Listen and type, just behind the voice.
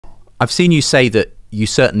I've seen you say that you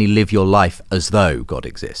certainly live your life as though God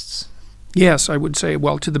exists. Yes, I would say,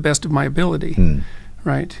 well, to the best of my ability.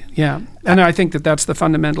 Right. Yeah. And I think that that's the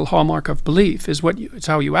fundamental hallmark of belief, is it's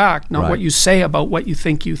how you act, not what you say about what you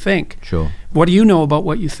think you think. Sure. What do you know about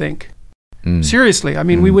what you think? Seriously, I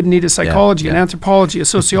mean, we wouldn't need a psychology, an anthropology, a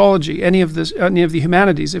sociology, any of the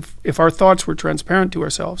humanities if our thoughts were transparent to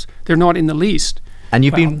ourselves. They're not in the least. And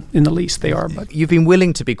you've been in the least they are, but you've been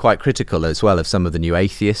willing to be quite critical as well of some of the new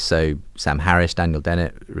atheists. So Sam Harris, Daniel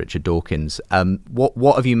Dennett, Richard Dawkins.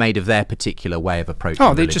 What have you made of their particular way of approaching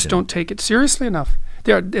religion? They just don't take it seriously enough.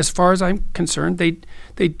 As far as I'm concerned,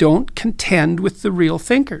 they don't contend with the real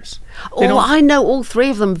thinkers. I know all three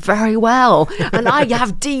of them very well, and I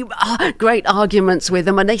have deep, great arguments with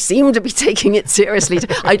them, and they seem to be taking it seriously.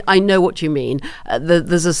 I know what you mean.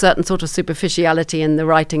 There's a certain sort of superficiality in the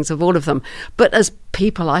writings of all of them, but as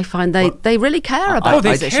people, I find they really care about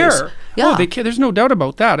these issues. Care. Yeah. They care. There's no doubt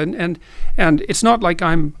about that, and it's not like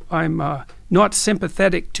I'm not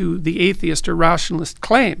sympathetic to the atheist or rationalist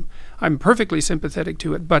claim. I'm perfectly sympathetic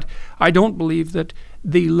to it, but I don't believe that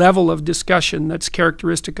the level of discussion that's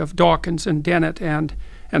characteristic of Dawkins and Dennett and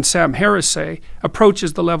Sam Harris, say,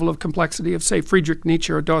 approaches the level of complexity of, say, Friedrich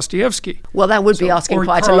Nietzsche or Dostoevsky. Well, that would be asking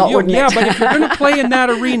quite a lot, wouldn't it? Yeah, but if you're going to play in that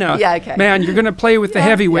arena, man, you're going to play with the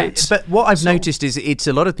heavyweights. But what I've noticed is it's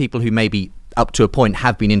a lot of people who maybe up to a point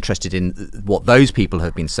have been interested in what those people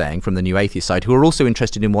have been saying from the new atheist side, who are also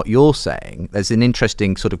interested in what you're saying. There's an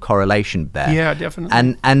interesting sort of correlation there. Yeah,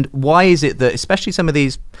 definitely. And why is it that especially some of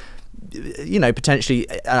these, potentially,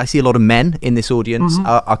 I see a lot of men in this audience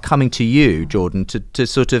are coming to you, Jordan, to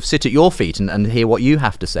sort of sit at your feet and hear what you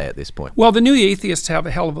have to say at this point? Well, the new atheists have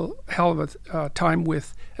a hell of a time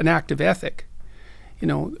with an active ethic.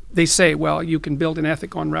 They say, well, you can build an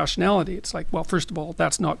ethic on rationality. It's like, well, first of all,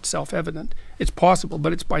 that's not self-evident. It's possible,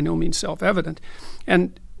 but it's by no means self-evident.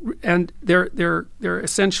 And their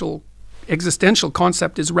essential existential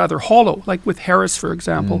concept is rather hollow. Like with Harris, for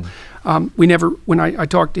example, when I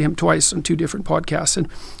talked to him twice on 2 different podcasts, and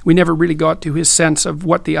we never really got to his sense of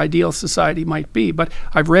what the ideal society might be. But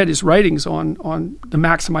I've read his writings on the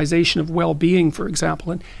maximization of well-being, for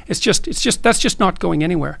example, and that's just not going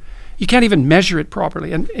anywhere. You can't even measure it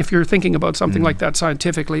properly. And if you're thinking about something like that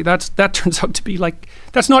scientifically, that turns out to be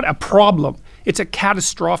that's not a problem. It's a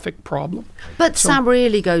catastrophic problem. But Sam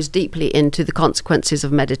really goes deeply into the consequences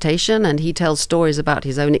of meditation, and he tells stories about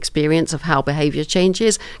his own experience of how behavior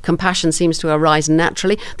changes. Compassion seems to arise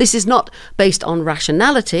naturally. This is not based on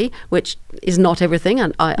rationality, which is not everything,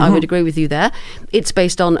 and I would agree with you there. It's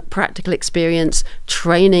based on practical experience,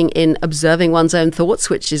 training in observing one's own thoughts,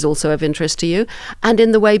 which is also of interest to you, and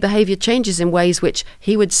in the way behavior changes in ways which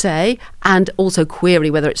he would say, and also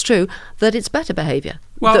query whether it's true, that it's better behavior.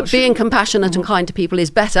 Well, that being compassionate and kind to people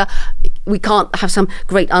is better. We can't have some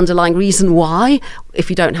great underlying reason why.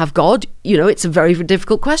 If you don't have God, it's a very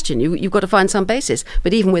difficult question. You've got to find some basis.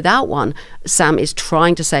 But even without one, Sam is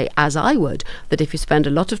trying to say, as I would, that if you spend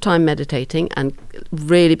a lot of time meditating and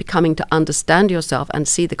really becoming to understand yourself and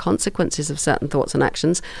see the consequences of certain thoughts and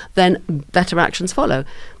actions, then better actions follow.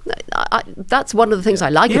 That's one of the things I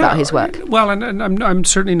like about his work. Well, and I'm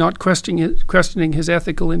certainly not questioning his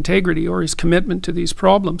ethical integrity or his commitment to these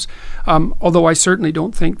problems, although I certainly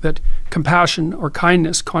don't think that compassion or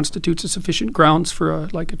kindness constitutes a sufficient grounds for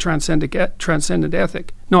a transcendent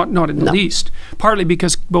ethic. Not in the least. Partly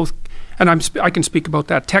because both, and I can speak about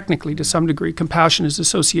that technically to some degree. Compassion is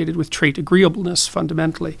associated with trait agreeableness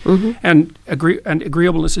fundamentally, and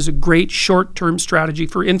agreeableness is a great short-term strategy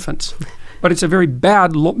for infants. But it's a very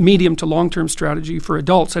bad medium to long-term strategy for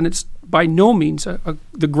adults, and it's by no means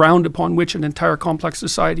the ground upon which an entire complex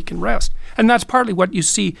society can rest. And that's partly what you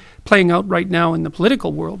see playing out right now in the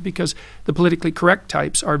political world, because the politically correct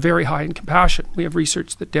types are very high in compassion. We have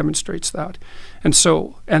research that demonstrates that.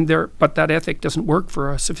 But that ethic doesn't work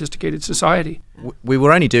for a sophisticated society. We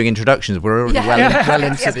were only doing introductions. We're already well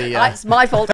into the... It's my fault.